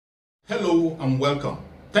Hello and welcome.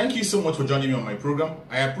 Thank you so much for joining me on my program.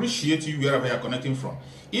 I appreciate you wherever you are connecting from.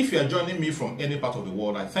 If you are joining me from any part of the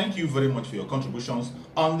world, I thank you very much for your contributions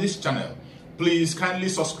on this channel. Please kindly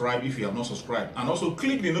subscribe if you have not subscribed, and also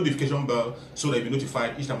click the notification bell so that you'll be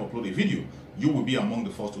notified each time I upload a video. You will be among the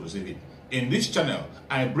first to receive it. In this channel,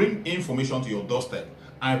 I bring information to your doorstep.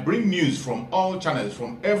 I bring news from all channels,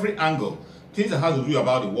 from every angle. Things that have to do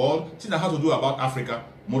about the world, things that have to do about Africa,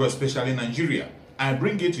 more especially Nigeria. I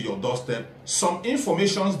bring it to your doorstep. Some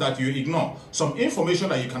information that you ignore, some information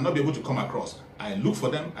that you cannot be able to come across, I look for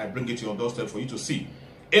them, I bring it to your doorstep for you to see.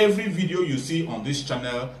 Every video you see on this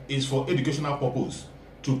channel is for educational purpose,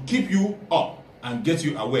 to keep you up and get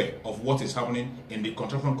you aware of what is happening in the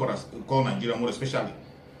contraction called Nigeria, more especially.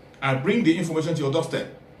 I bring the information to your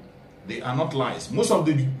doorstep. They are not lies. Most of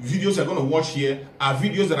the videos you're going to watch here are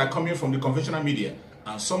videos that are coming from the conventional media,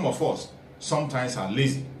 and some of us sometimes are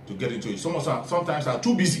lazy to get into it. Sometimes are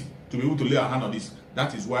too busy to be able to lay a hand on this.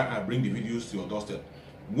 That is why I bring the videos to your doorstep.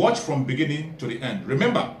 Watch from beginning to the end.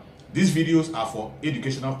 Remember, these videos are for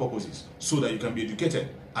educational purposes, so that you can be educated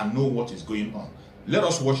and know what is going on. Let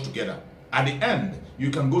us watch together. At the end, you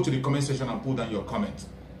can go to the comment section and put down your comment.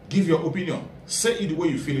 Give your opinion. Say it the way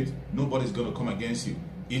you feel it. Nobody's going to come against you.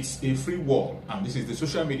 It's a free world, and this is the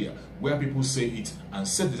social media where people say it and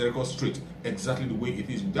set the record straight exactly the way it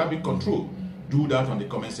is without being controlled. Do that on the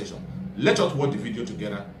comment section. Let us watch the video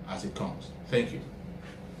together as it comes. Thank you.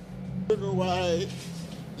 I don't know why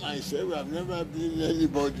myself I've never been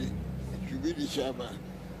anybody to be the chairman.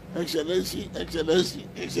 Excellency, Excellency,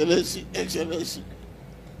 Excellency, Excellency.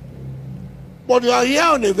 But you are here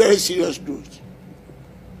on a very serious note.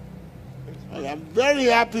 I am very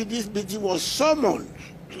happy this meeting was summoned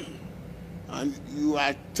and you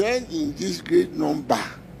attend in this great number.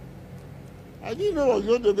 I didn't know it was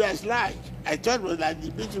going to be as large. I thought it was like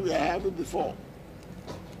the meeting we were having before.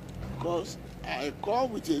 Because I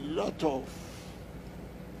come with a lot of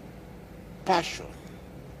passion.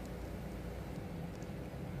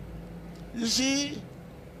 You see,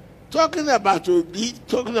 talking about Obi,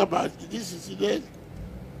 talking about this incident,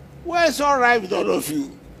 well, it's all right with all of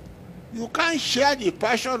you. You can't share the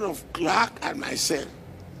passion of Clark and myself.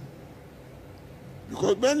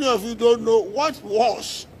 Because many of you don't know what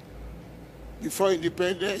was before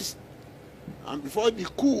independence and before the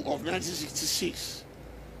coup of 1966.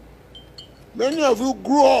 Many of you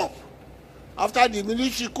grew up after the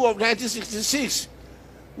military coup of 1966,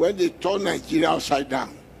 when they turned Nigeria upside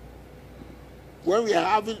down. When we are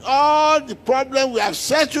having all the problems we have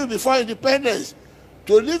settled before independence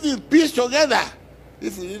to live in peace together,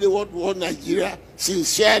 if we really want Nigeria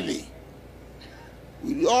sincerely.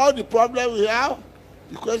 With all the problems we have,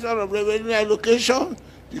 the question of revenue allocation,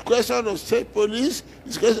 the question of state police,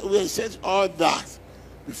 the question, we have said all that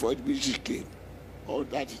before the military came. All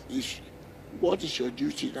that is issue. What is your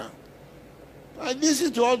duty now? And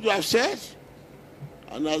listen to what you have said.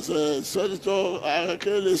 And as Senator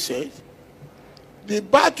Cker said, the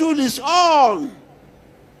battle is on.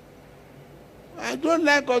 I don't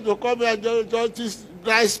like us to come here and do these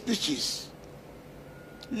nice speeches.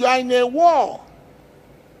 You are in a war.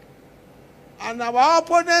 And our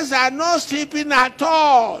opponents are not sleeping at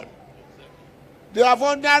all. They have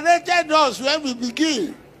underrated us when we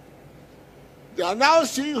begin. They are now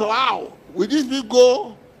seeing how will this be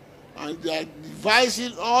go, and they are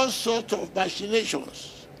devising all sorts of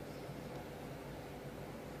machinations.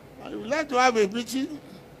 I would like to have a meeting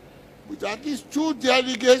with at least 2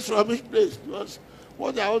 delegates from each place. Because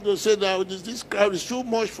what I want to say now is this crowd is too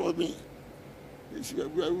much for me.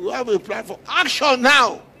 We have a plan for action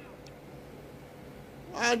now.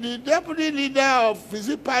 And the deputy leader of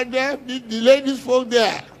Physical, the ladies folk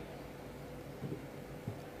there,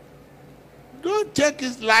 don't take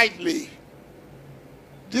it lightly.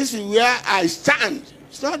 This is where I stand.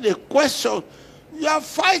 It's not a question. You are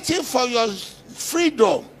fighting for your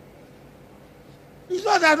freedom. It's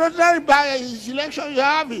not an ordinary by-election you're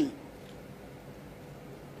having.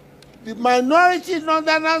 The minority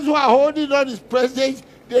Northerners who are holding on as president,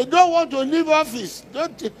 they don't want to leave office.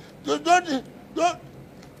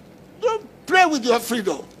 Don't play with your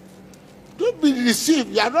freedom. Don't be deceived.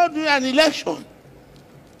 You are not doing an election.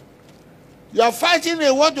 You are fighting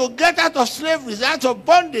a war to get out of slavery, out of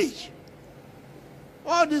bondage.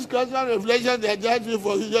 All these cultural revelations they are just doing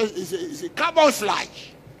for you is a camouflage.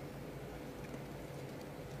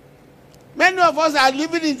 Many of us are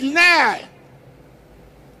living in denial.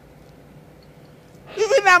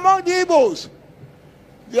 Even among the Igbos,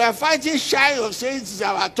 they are fighting shy of saying it is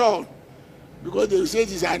our turn, because they will say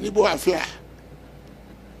it is an Igbo affair.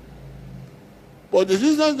 But the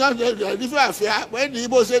reason that they are different affair. When the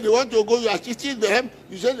Igbo say they want to go, you are cheating them.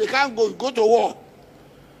 You say they can't go, you go to war.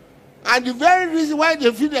 And the very reason why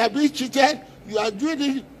they feel they are being cheated, you are doing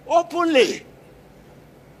it openly.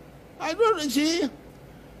 I don't see.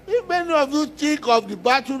 If many of you think of the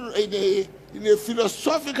battle in a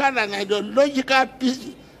philosophical and ideological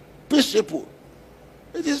principle,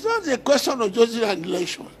 it is not a question of justice and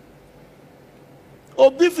election.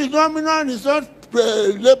 Obi phenomenon is not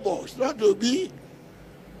labor, it's not Obi.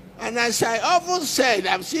 And as I often said,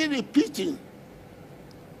 I'm still repeating,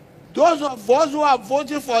 those of us who are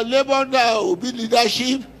voting for Labour Obi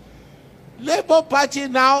leadership, Labour Party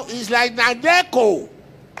now is like Nadeco.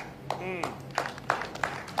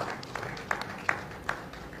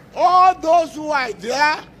 All those who are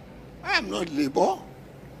there, I am not Labour.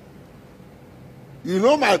 You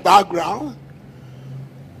know my background.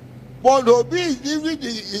 But Obi is giving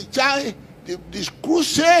this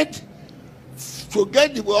crusade to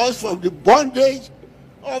get the us from the bondage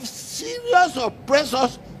of serious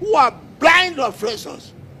oppressors who are blind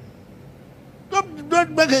oppressors. Don't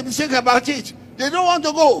make a mistake about it. They don't want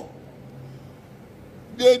to go.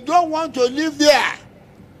 They don't want to live there.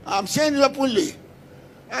 I'm saying it openly.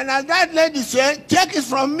 And as that lady said, take it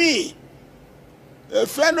from me. A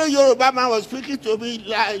fellow Yoruba man was speaking to me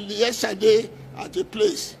yesterday at a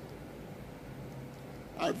place.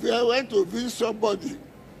 I went to visit somebody,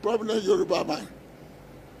 prominent Yoruba man.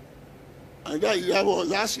 And that I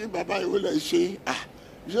was asking Baba, what I say?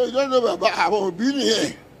 He said, you don't know Baba, I won't be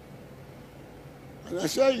here. And I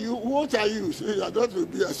said, what are you? He said, you are not to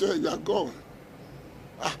be. I said, you are gone.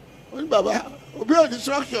 When Baba, obey on the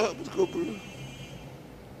structure.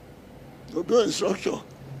 Obey the structure.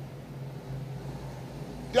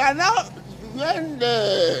 They are now, when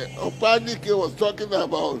Uprising was talking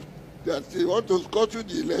about that they want to go to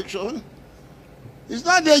the election, it's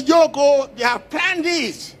not a joke, they have planned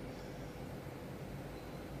this.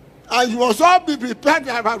 And you must all be prepared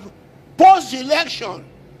about post-election.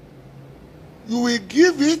 You will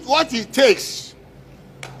give it what it takes.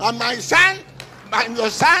 And my son, and your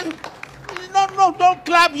son, don't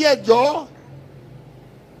clap yet, Joe.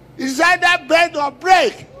 It's either bend or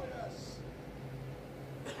break.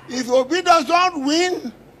 If Obi doesn't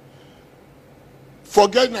win,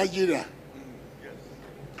 forget Nigeria.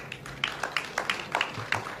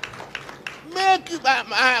 Make it,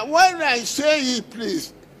 when I say it,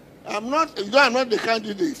 please, I'm not the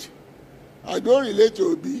candidate. I don't relate to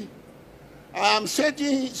Obi. I am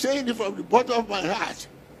saying it from the bottom of my heart.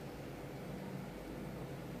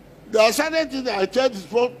 There are certain things that I tell this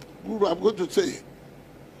group I'm going to say.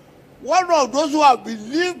 One of those who have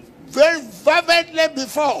believed very fervently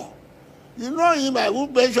before, you know him, I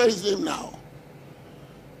won't mention his name now.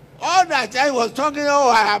 All that time was talking,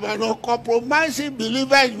 I am an uncompromising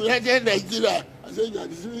believer in United Nigeria. I said, you are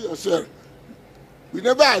deceiving yourself. We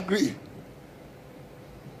never agree.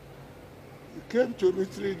 He came to me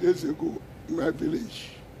 3 days ago in my village.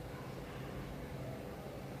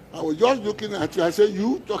 I was just looking at you. I said,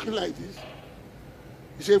 you talking like this?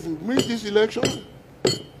 He said, if we win this election,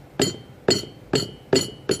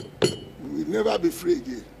 we will never be free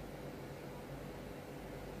again.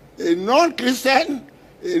 A non-Christian,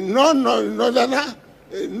 a non-Northerner,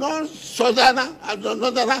 a non-Southerner, and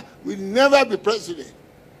non-Northerner will never be president.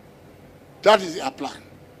 That is their plan.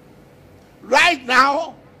 Right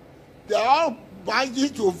now, they are all binding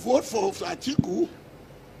to vote for Atiku,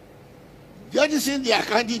 jettisoning their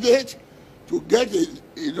candidate to get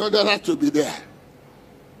a Northerner to be there.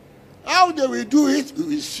 How they will do it, we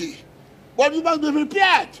will see. But you must be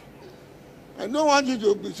prepared. I don't want you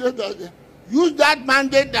to be said that. Use that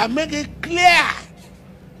mandate and make it clear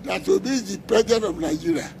that Obi is the president of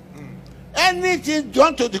Nigeria. Anything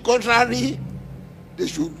done to the contrary, they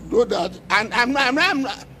should know that. And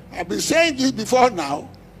I've been saying this before now.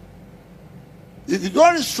 If you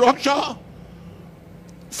don't structure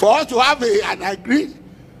for us to have an agreed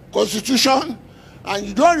constitution, and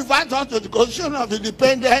you don't revert us to the constitution of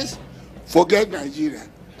independence, forget Nigeria.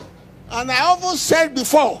 And I often said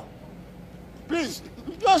before, please,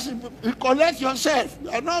 just recollect yourself. You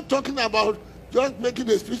are not talking about just making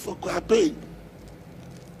a speech for campaign.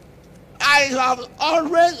 I have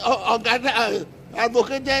always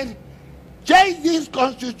advocated change this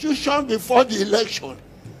constitution before the election.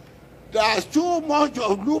 There's too much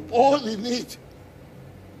of loophole in it.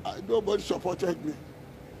 Nobody supported me.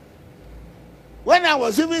 When I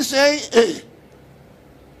was even saying, hey,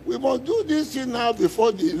 we must do this thing now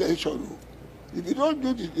before the election. If you don't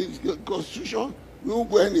do the constitution, we won't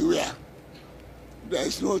go anywhere. There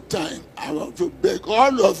is no time. I want to beg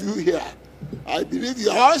all of you here. I believe you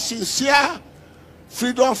are all sincere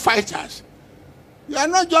freedom fighters. You are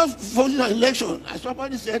not just voting an election. As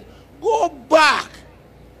somebody said, go back.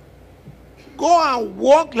 Go and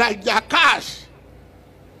work like jackass.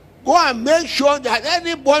 Go and make sure that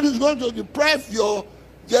anybody is going to deprive your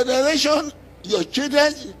generation, your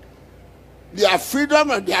children, their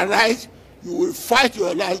freedom and their rights, you will fight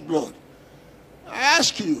your last blood. I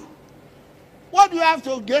ask you, what do you have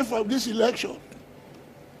to gain from this election?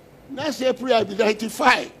 Next April, I'll be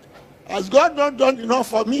 95. Has God not done enough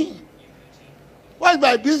for me? What's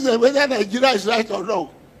my business whether Nigeria is right or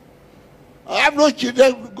wrong? I have no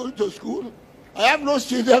children going to school. I have no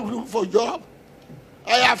children looking for a job.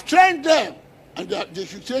 I have trained them, and they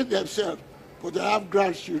should train themselves, but I have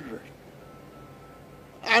grandchildren.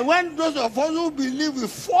 And when those of us who believe we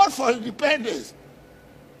fought for independence,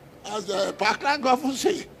 as Parkland often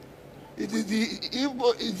say, it is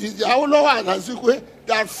the Awolowo and Azikiwe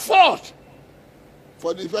that fought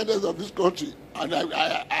for the independence of this country. And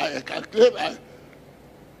I can claim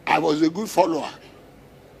I was a good follower.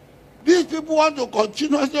 These people want to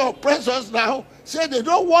continuously oppress us now, say they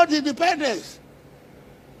don't want independence.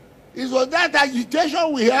 It was that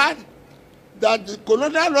agitation we had that the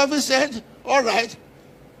colonial office said, all right,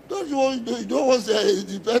 those who don't want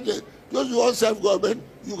independence, those who want self-government,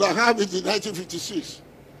 you can have it in 1956.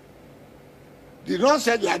 The North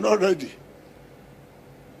said they are not ready.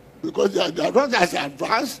 Because they are not as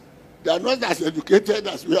advanced, they are not as educated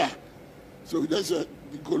as we are. So they said,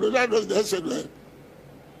 the colonial office said, well,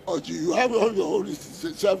 until you have all your own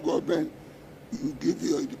self-government, you give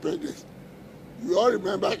your independence. You all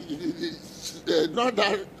remember, not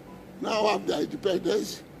that now have their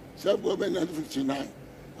independence, self-government 1959,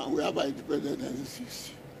 and we have our independence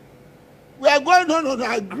 1960. We are going on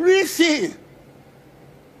a greasy.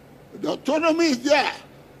 The autonomy is there.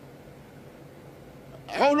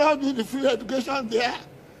 How long do the free education there?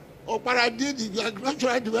 Or did the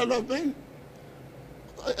agricultural development?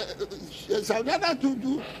 South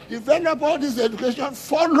to develop all this education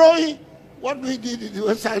following what we did in the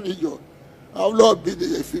Western region. How long be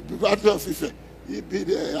the party of Ife? He be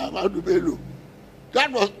the Amadu Bello.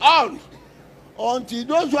 That was all. Until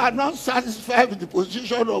those who are not satisfied with the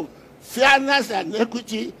position of fairness and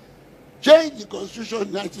equity changed the constitution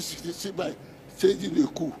in 1966 by changing the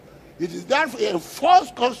coup. It is that for a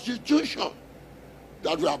false constitution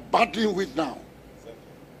that we are battling with now.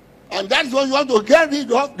 And that's what you want to get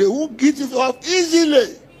rid of. They won't get it off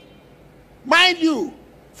easily. Mind you,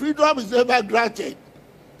 freedom is never granted.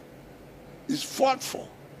 It's fought for.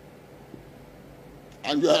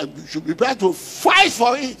 And you should be prepared to fight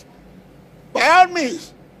for it. By all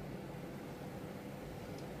means.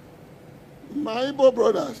 My Igbo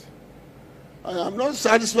brothers, I am not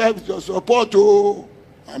satisfied with your support. Oh,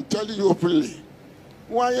 I'm telling you openly.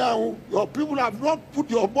 Your people have not put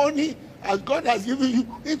your money as God has given you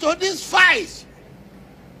into this fight.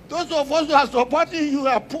 Those of us who are supporting you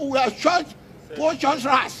are poor, we are short, poor church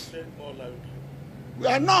rats. We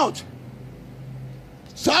are not.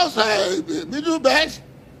 South, Middle Belt,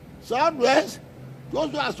 Southwest,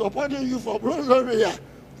 those who are supporting you from those areas,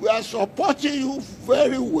 we are supporting you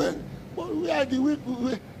very well. But we are the weak.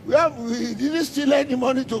 We didn't steal any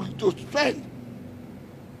money to spend.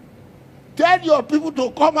 Tell your people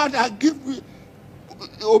to come out and give me.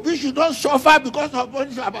 Obi should not suffer because of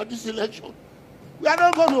money about this election. We are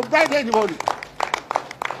not going to bribe anybody.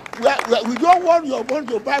 We don't want your money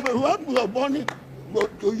to bribe. We want your money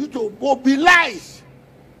to you to mobilize.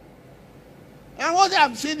 And what I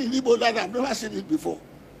have seen in Igbo land, I've never seen it before.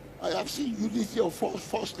 I have seen unity of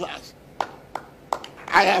first class.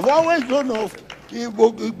 I have always known of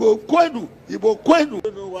Igbo Kwenu. I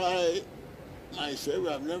don't know why myself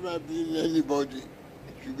I have never been anybody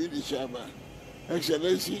to be the chairman.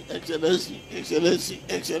 Excellency, Excellency, Excellency,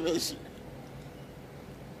 Excellency.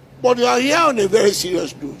 But you are here on a very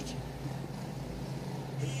serious note.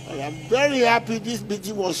 I am very happy this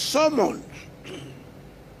meeting was summoned.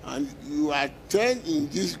 And you attend in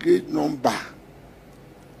this great number.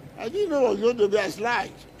 I didn't know it was going to be as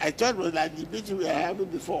large. I thought it was like the meeting we were having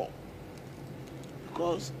before.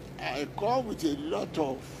 Because I come with a lot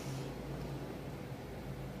of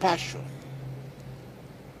passion.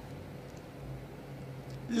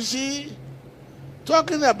 You see,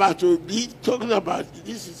 talking about Obi, talking about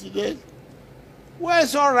this incident, well,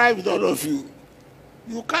 it's all right with all of you.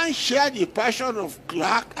 You can't share the passion of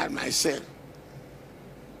Clark and myself.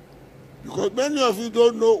 Because many of you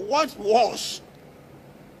don't know what was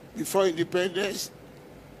before independence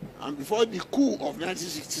and before the coup of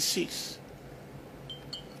 1966.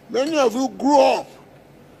 Many of you grew up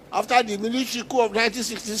after the military coup of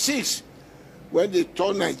 1966 when they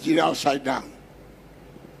turned Nigeria upside down.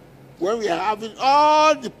 when we are having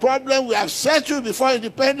all the problems we have settled before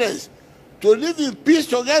independence, to live in peace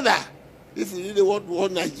together, if we really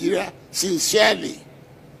want Nigeria sincerely.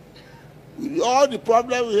 With all the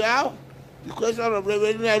problems we have, the question of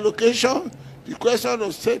revenue allocation, the question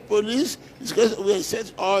of state police, we have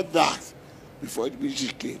said all that before the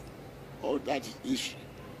military came. All that is issue.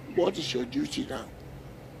 What is your duty now?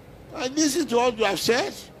 And listen to what you have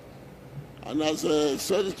said. And as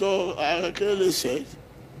Senator Cker said,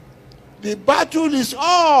 the battle is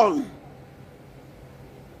on.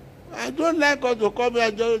 I don't like us to come here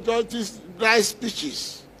and do these nice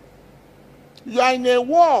speeches. You are in a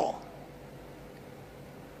war.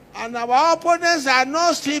 And our opponents are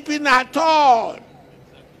not sleeping at all.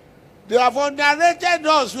 They have underrated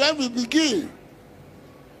us when we begin.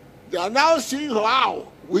 They are now seeing how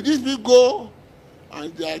will this be go,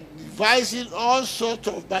 and they are devising all sorts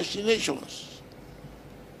of machinations.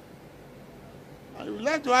 I would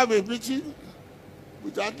like to have a meeting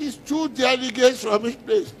with at least 2 delegates from each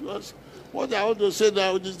place, because what I want to say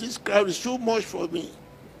now is this crowd is too much for me.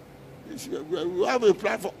 We have a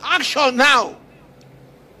plan for action now.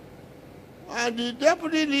 And the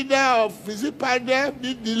deputy leader of Visit Pandem,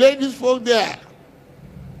 the ladies folk there,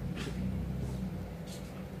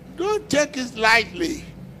 don't take it lightly.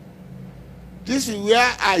 This is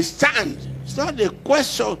where I stand. It's not a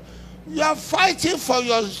question. You are fighting for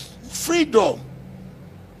your freedom.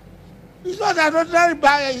 It's not an ordinary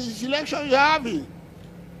by-election you're having.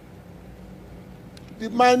 The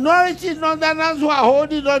minority Northerners who are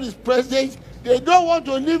holding on as president, they don't want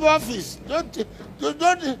to leave office. Don't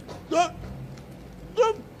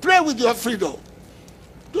play with your freedom.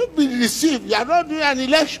 Don't be deceived. You are not doing an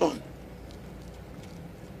election.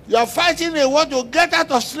 You are fighting a war to get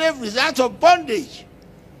out of slavery, out of bondage.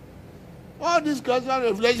 All these cultural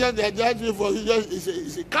reflections they are just doing for you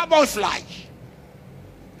is a camouflage.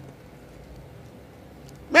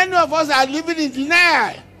 Many of us are living in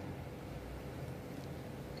denial.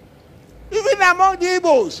 Even among the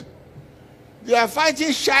Igbos, they are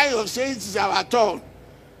fighting shy of saying it is our turn,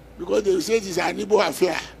 because they will say it is an Igbo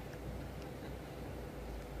affair.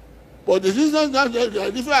 But the reason is not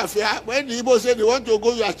a different affair. When the Igbo say they want to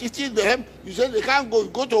go, you are cheating them, you say they can't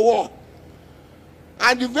go to war.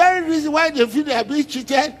 And the very reason why they feel they are being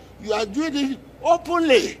cheated, you are doing it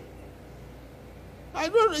openly. I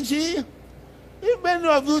don't see, if many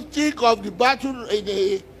of you think of the battle in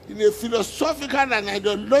a philosophical and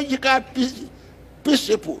ideological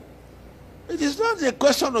principle, it is not a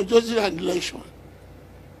question of just an election.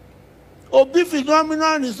 Obi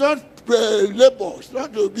phenomenon is not labor, it's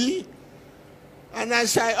not Obi. And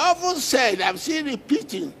as I often said, I'm still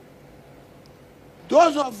repeating,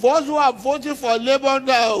 those of us who are voting for Labour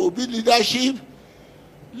Obi leadership,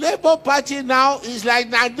 Labour Party now is like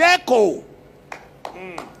Nadeco.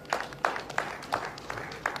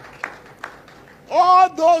 All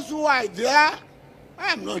those who are there,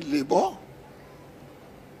 I am not Labour.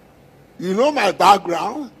 You know my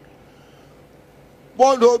background.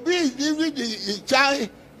 But Obi is giving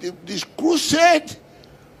this crusade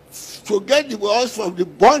to get the us from the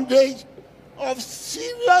bondage of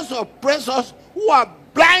serious oppressors who are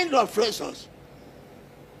blind oppressors.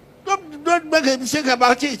 Don't make a mistake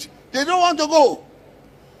about it. They don't want to go.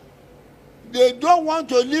 They don't want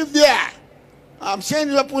to live there. I'm saying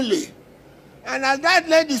it openly. And as that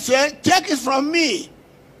lady said, take it from me.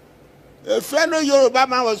 A fellow Yoruba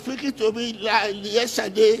man was speaking to me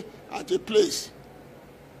yesterday at a place.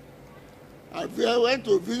 I went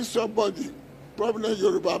to visit somebody, prominent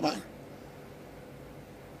Yoruba man.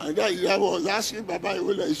 And that I was asking Baba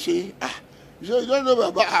Iwola, he said, you don't know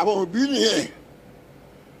Baba, I haven't been here.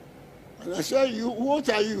 And I said, what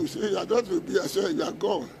are you? He said, I don't will be. I said, you are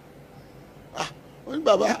gone. When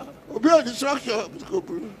Baba, obey the instruction.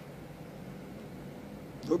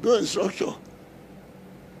 Obey instruction.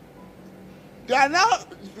 They are now,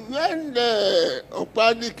 when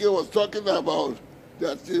Opanike was talking about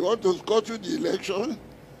that they want to go through the election,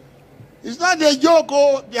 it's not a joke,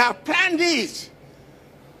 they have planned this.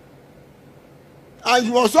 And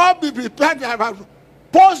you must all be prepared about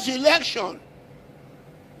post-election.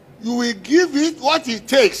 You will give it what it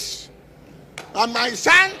takes. And my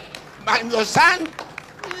son, and your son,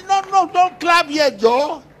 don't clap yet,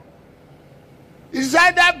 Joe. It's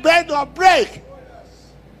either bend or break.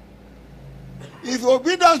 If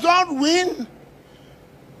Obi does not win,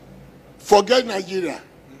 forget Nigeria.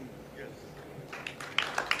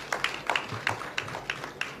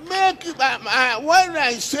 Make when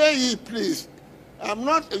I say it, please, I'm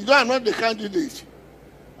not the candidate.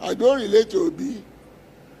 I don't relate to Obi.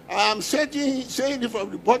 I am saying it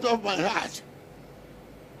from the bottom of my heart.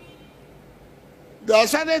 There are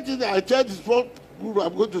certain things that I tell this group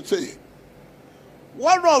I'm going to say.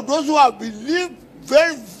 One of those who have believed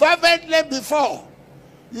very fervently before,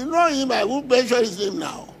 you know him, I won't mention his name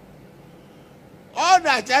now. All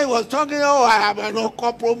that time was talking, oh, I am an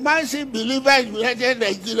uncompromising believer in United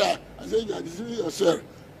Nigeria. I said, you are deceiving yourself.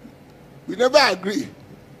 We never agree.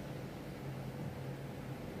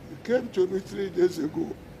 He came to me 3 days ago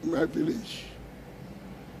in my village.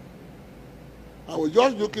 I was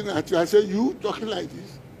just looking at you. I said, you talking like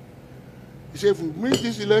this? He said, if we win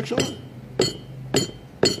this election,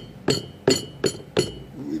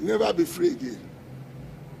 we will never be free again.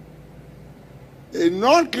 A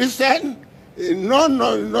non-Christian, a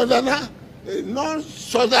non-Northerner, a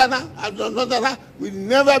non-Southerner, and a Northerner will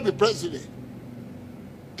never be president.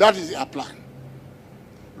 That is their plan.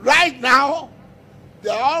 Right now, they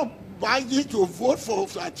are all binding to vote for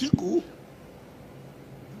Atiku,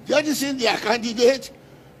 jettisoning their candidate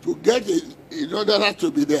to get a Northerner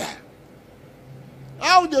to be there.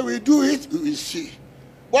 How they will do it, we will see.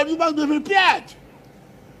 But you must be prepared.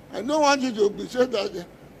 I don't want you to be saying that.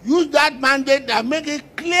 Use that mandate and make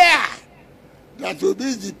it clear that will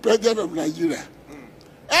be the president of Nigeria.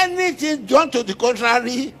 Anything done to the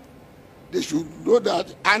contrary, they should know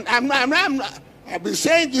that. And I've been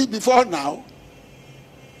saying this before now.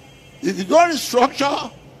 If you don't structure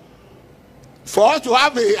for us to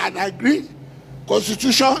have an agreed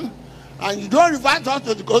constitution, and you don't revert us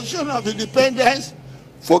to the constitution of independence,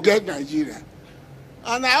 forget Nigeria.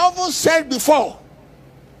 And I often said before,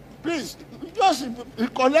 please, just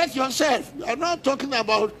recollect yourself. I'm not talking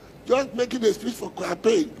about just making a speech for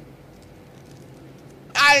campaign.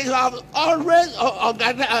 I have always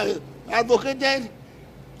advocated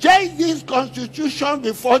change this constitution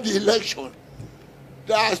before the election.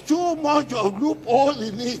 There's too much of loophole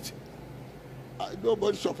in it.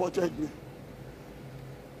 Nobody supported me.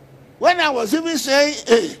 When I was even saying,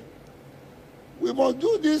 hey, we must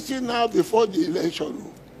do this thing now before the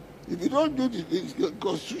election. If you don't do the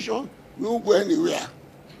constitution, we won't go anywhere.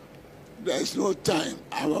 There is no time.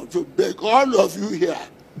 I want to beg all of you here.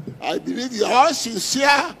 I believe you are all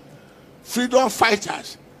sincere freedom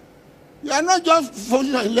fighters. You are not just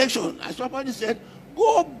voting on election. As somebody said,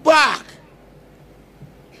 go back.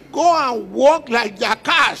 Go and work like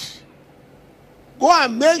jackass. Go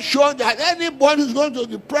and make sure that anybody is going to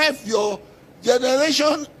deprive your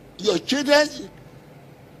generation, your children,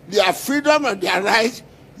 their freedom and their rights,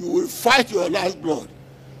 you will fight your last blood.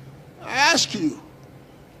 I ask you,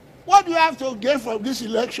 what do you have to get from this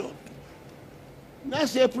election?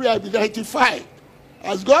 Next April, I'll be 95.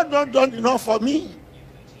 Has God not done enough for me?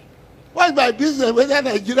 What's my business whether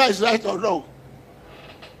Nigeria is right or wrong?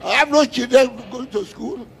 I have no children going to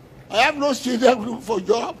school. I have no children looking for a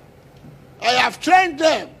job. I have trained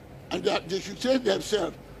them, and they should train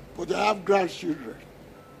themselves, but I have grandchildren.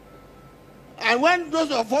 And when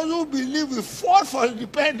those of us who believe we fought for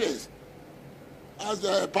independence, as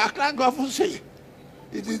the Pakistan government say,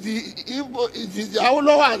 it is the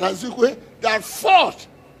Awolowo and Azikwe that fought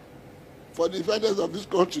for the independence of this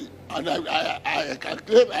country. And I can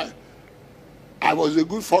claim I was a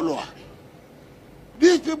good follower.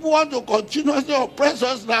 These people want to continuously oppress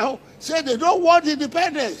us now, say they don't want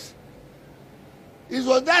independence. It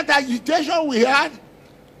was that agitation we had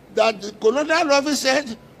that the colonial office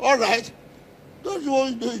said, all right, those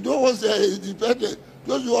who don't want independence,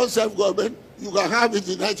 those who want self-government, you can have it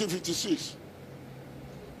in 1956.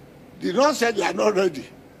 The North said they are not ready.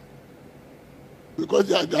 Because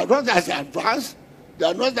they are not as advanced, they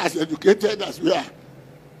are not as educated as we are.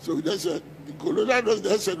 So they said, the colonial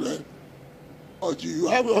office said, well, until you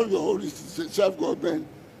have all your own self-government,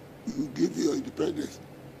 you give your independence.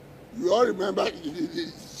 You all remember,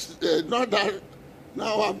 not that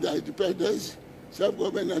now have the independence,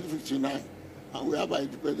 self-government 1959, and we have our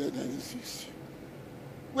independence 1960.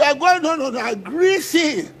 We are going on an agreed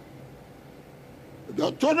thing. The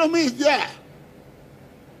autonomy is there.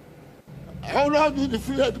 How long do the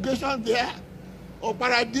free education there?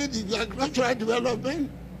 Opera did the agricultural development.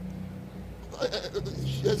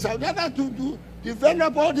 South to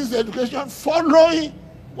develop all this education following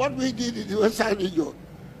what we did in the Western region.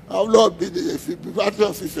 How long be the party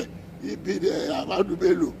of Ife? He be the Amadu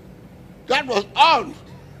Bello. That was all.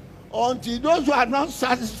 Until those who are not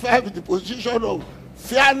satisfied with the position of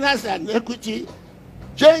fairness and equity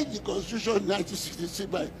changed the constitution in 1966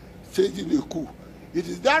 by changing the coup. It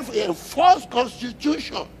is that for a enforced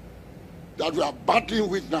constitution that we are battling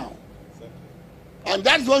with now. And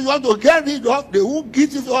that's what you want to get rid of. They won't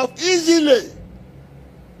get it off easily.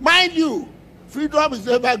 Mind you, freedom is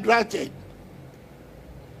never granted.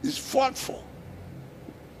 It's fought for.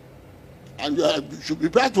 And you should be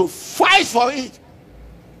prepared to fight for it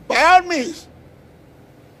By all means,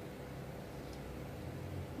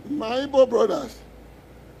 my Igbo brothers,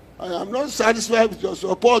 I am not satisfied with your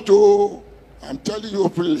support. Oh, I'm telling you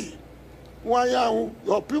openly.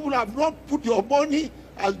 Your people have not put your money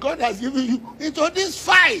as God has given you into this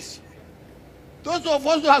fight. Those of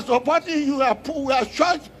us who are supporting you are poor, we are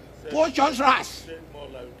short, poor church rats.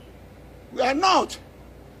 We are not.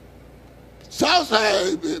 South,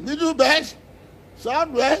 Middle Belt,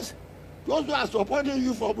 Southwest, those who are supporting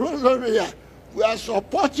you from those areas, we are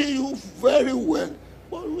supporting you very well.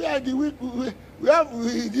 But we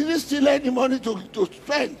didn't steal any money to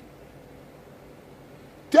spend.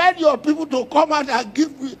 Tell your people to come out and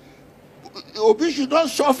give. Obi should not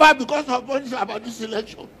suffer because of money about this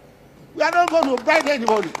election. We are not going to bribe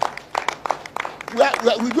anybody.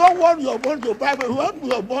 We don't want your money to bribe. We want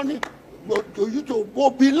your money to you to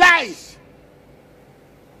mobilize.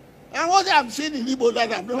 And what I have seen in Igbo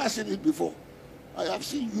land, I've never seen it before. I have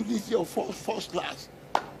seen unity of first class.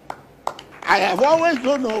 I have always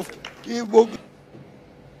known of Igbo.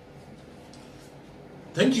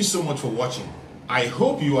 Thank you so much for watching. I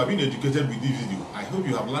hope you have been educated with this video. I hope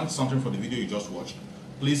you have learned something from the video you just watched.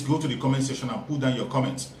 Please go to the comment section and put down your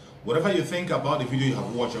comments. Whatever you think about the video you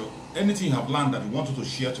have watched, or anything you have learned that you want to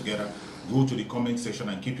share together, go to the comment section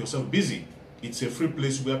and keep yourself busy. It's a free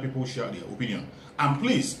place where people share their opinion. And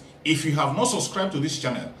please, if you have not subscribed to this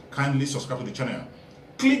channel, kindly subscribe to the channel.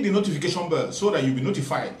 Click the notification bell so that you'll be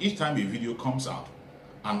notified each time a video comes out.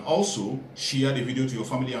 And also, share the video to your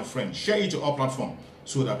family and friends. Share it to all platforms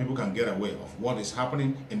so that people can get aware of what is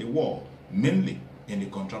happening in the world, mainly in the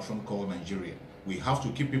contraption called Nigeria. We have to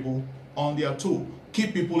keep people on their toe,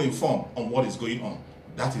 keep people informed on what is going on.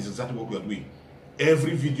 That is exactly what we are doing.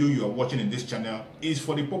 Every video you are watching in this channel is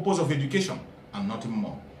for the purpose of education and nothing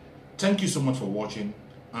more. Thank you so much for watching,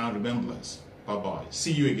 and remember, bye-bye.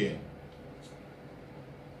 See you again.